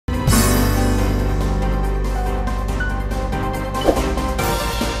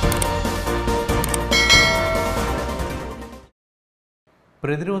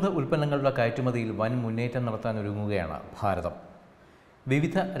പ്രതിരോധ ഉൽപ്പന്നങ്ങളുടെ കയറ്റുമതിയിൽ വൻ മുന്നേറ്റം നടത്താൻ ഒരുങ്ങുകയാണ് ഭാരതം.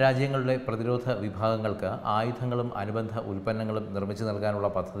 വിവിധ രാജ്യങ്ങളുടെ പ്രതിരോധ വിഭാഗങ്ങൾക്ക് ആയുധങ്ങളും അനുബന്ധ ഉൽപ്പന്നങ്ങളും നിർമ്മിച്ചു നൽകാനുള്ള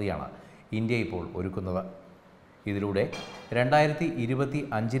പദ്ധതിയാണ് ഇന്ത്യ ഇപ്പോൾ ഒരുക്കുന്നത്. ഇതിലൂടെ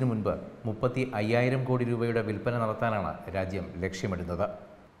 2025 മുൻപ് 35,000 കോടി രൂപയുടെ വിൽപ്പന നടത്താനാണ് രാജ്യം ലക്ഷ്യമിടുന്നത്.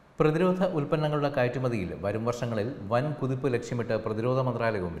 പ്രതിരോധ ഉൽപ്പന്നങ്ങളുടെ കയറ്റുമതിയിൽ വരും വർഷങ്ങളിൽ വൻ കുതിപ്പ് ലക്ഷ്യമിട്ട് പ്രതിരോധ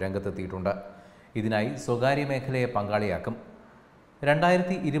മന്ത്രാലയവും രംഗത്തെത്തിയിട്ടുണ്ട്. ഇതിനായി സ്വകാര്യ മേഖലയെ പങ്കാളിയാക്കും.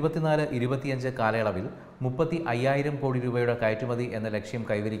 2024-25 കാലയളവിൽ 35,000 കോടി രൂപയുടെ കയറ്റുമതി എന്ന ലക്ഷ്യം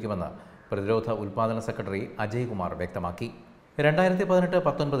കൈവരിക്കുമെന്ന് പ്രതിരോധ ഉൽപ്പാദന സെക്രട്ടറി അജയ് കുമാർ വ്യക്തമാക്കി.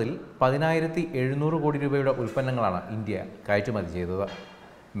 2018-19 10,700 കോടി രൂപയുടെ ഉൽപ്പന്നങ്ങളാണ് ഇന്ത്യ കയറ്റുമതി ചെയ്തത്.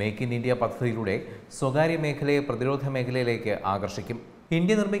 മേക്ക് ഇൻ ഇന്ത്യ പദ്ധതിയിലൂടെ സ്വകാര്യ മേഖലയെ പ്രതിരോധ മേഖലയിലേക്ക് ആകർഷിക്കും.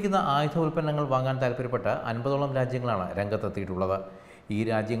 ഇന്ത്യ നിർമ്മിക്കുന്ന ആയുധ ഉൽപ്പന്നങ്ങൾ വാങ്ങാൻ താൽപ്പര്യപ്പെട്ട 50ഓളം രാജ്യങ്ങളാണ് രംഗത്തെത്തിയിട്ടുള്ളത്. ഈ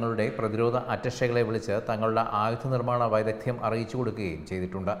രാജ്യങ്ങളുടെ പ്രതിരോധ അറ്റഷകളെ വിളിച്ച് തങ്ങളുടെ ആയുധ നിർമ്മാണ വൈദഗ്ധ്യം അറിയിച്ചു കൊടുക്കുകയും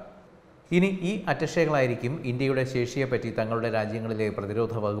ചെയ്തിട്ടുണ്ട്. ഇനി ഈ അറ്റഷകളായിരിക്കും ഇന്ത്യയുടെ ശേഷിയെപ്പറ്റി തങ്ങളുടെ രാജ്യങ്ങളിലെ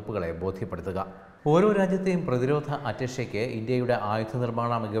പ്രതിരോധ വകുപ്പുകളെ ബോധ്യപ്പെടുത്തുക. ഓരോ രാജ്യത്തെയും പ്രതിരോധ അറ്റഷയ്ക്ക് ഇന്ത്യയുടെ ആയുധ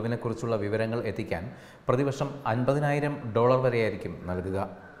നിർമ്മാണ മികവിനെക്കുറിച്ചുള്ള വിവരങ്ങൾ എത്തിക്കാൻ പ്രതിവർഷം $50,000 വരെയായിരിക്കും നൽകുക.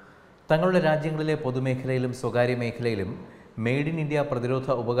 തങ്ങളുടെ രാജ്യങ്ങളിലെ പൊതുമേഖലയിലും സ്വകാര്യ മേഖലയിലും മെയ്ഡ് ഇൻ ഇന്ത്യ പ്രതിരോധ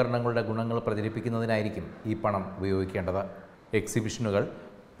ഉപകരണങ്ങളുടെ ഗുണങ്ങൾ പ്രചരിപ്പിക്കുന്നതിനായിരിക്കും ഈ പണം ഉപയോഗിക്കേണ്ടത്. എക്സിബിഷനുകൾ,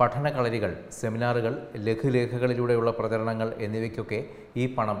 പഠനകളരികൾ, സെമിനാറുകൾ, ലഘുലേഖകളിലൂടെയുള്ള പ്രചരണങ്ങൾ എന്നിവയ്ക്കൊക്കെ ഈ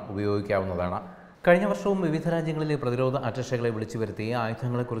പണം ഉപയോഗിക്കാവുന്നതാണ്. കഴിഞ്ഞ വർഷവും വിവിധ രാജ്യങ്ങളിലെ പ്രതിരോധ അറ്റഷകളെ വിളിച്ചു വരുത്തി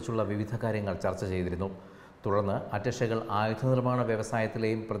ആയുധങ്ങളെക്കുറിച്ചുള്ള വിവിധ കാര്യങ്ങൾ ചർച്ച ചെയ്തിരുന്നു. തുടർന്ന് അറ്റഷകൾ ആയുധ നിർമ്മാണ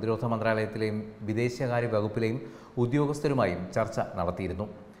വ്യവസായത്തിലെയും പ്രതിരോധ മന്ത്രാലയത്തിലെയും വിദേശകാര്യ വകുപ്പിലെയും ഉദ്യോഗസ്ഥരുമായും ചർച്ച നടത്തിയിരുന്നു.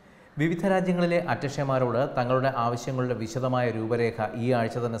 വിവിധ രാജ്യങ്ങളിലെ അറ്റഷമാരോട് തങ്ങളുടെ ആവശ്യങ്ങളുടെ വിശദമായ രൂപരേഖ ഈ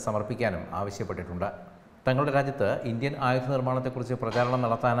ആഴ്ച തന്നെ സമർപ്പിക്കാനും ആവശ്യപ്പെട്ടിട്ടുണ്ട്. തങ്ങളുടെ രാജ്യത്ത് ഇന്ത്യൻ ആയുധ നിർമ്മാണത്തെക്കുറിച്ച് പ്രചാരണം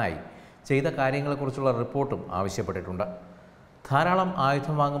നടത്താനായി ചെയ്ത കാര്യങ്ങളെക്കുറിച്ചുള്ള റിപ്പോർട്ടും ആവശ്യപ്പെട്ടിട്ടുണ്ട്. ധാരാളം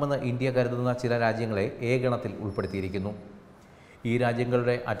ആയുധം വാങ്ങുമെന്ന് ഇന്ത്യ കരുതുന്ന ചില രാജ്യങ്ങളെ എ ഗണത്തിൽ ഉൾപ്പെടുത്തിയിരിക്കുന്നു. ഈ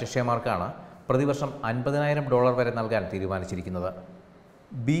രാജ്യങ്ങളുടെ അറ്റഷമാർക്കാണ് പ്രതിവർഷം $50,000 വരെ നൽകാൻ തീരുമാനിച്ചിരിക്കുന്നത്.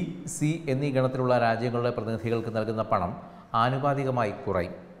 ബി, സി എന്നീ ഗണത്തിലുള്ള രാജ്യങ്ങളുടെ പ്രതിനിധികൾക്ക് നൽകുന്ന പണം ആനുപാതികമായി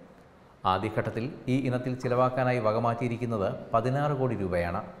കുറയും. ആദ്യഘട്ടത്തിൽ ഈ ഇനത്തിൽ ചിലവാക്കാനായി വകമാറ്റിയിരിക്കുന്നത് 16 കോടി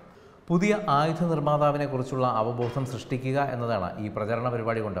രൂപയാണ്. പുതിയ ആയുധ നിർമ്മാതാവിനെക്കുറിച്ചുള്ള അവബോധം സൃഷ്ടിക്കുക എന്നതാണ് ഈ പ്രചരണ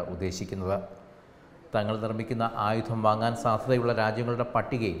പരിപാടി കൊണ്ട് ഉദ്ദേശിക്കുന്നത്. തങ്ങൾ നിർമ്മിക്കുന്ന ആയുധം വാങ്ങാൻ സാധ്യതയുള്ള രാജ്യങ്ങളുടെ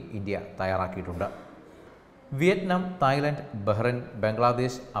പട്ടികയും ഇന്ത്യ തയ്യാറാക്കിയിട്ടുണ്ട്. Vietnam, Thailand, Bahrain,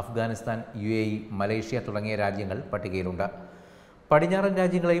 Bangladesh, Afghanistan, UAE, Malaysia തുടങ്ങിയ രാജ്യങ്ങൾ പട്ടികയിലുണ്ട്. പടിഞ്ഞാറൻ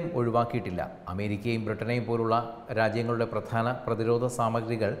രാജ്യങ്ങളെയും ഒഴിവാക്കിയിട്ടില്ല. അമേരിക്കയും ബ്രിട്ടനെയും പോലുള്ള രാജ്യങ്ങളുടെ പ്രധാന പ്രതിരോധ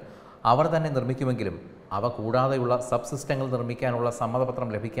സാമഗ്രികൾ അവർ തന്നെ നിർമ്മിക്കുമെങ്കിലും അവ കൂടാതെയുള്ള സബ് സിസ്റ്റങ്ങൾ നിർമ്മിക്കാനുള്ള സമ്മതപത്രം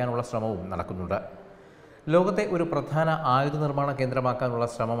ലഭിക്കാനുള്ള ശ്രമവും നടക്കുന്നുണ്ട്. ലോകത്തെ ഒരു പ്രധാന ആയുധ നിർമ്മാണ കേന്ദ്രമാക്കാനുള്ള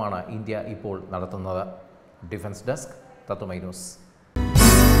ശ്രമമാണ് ഇന്ത്യ ഇപ്പോൾ നടത്തുന്നത്. ഡിഫൻസ് ഡെസ്ക്, തത്വമൈ ന്യൂസ്.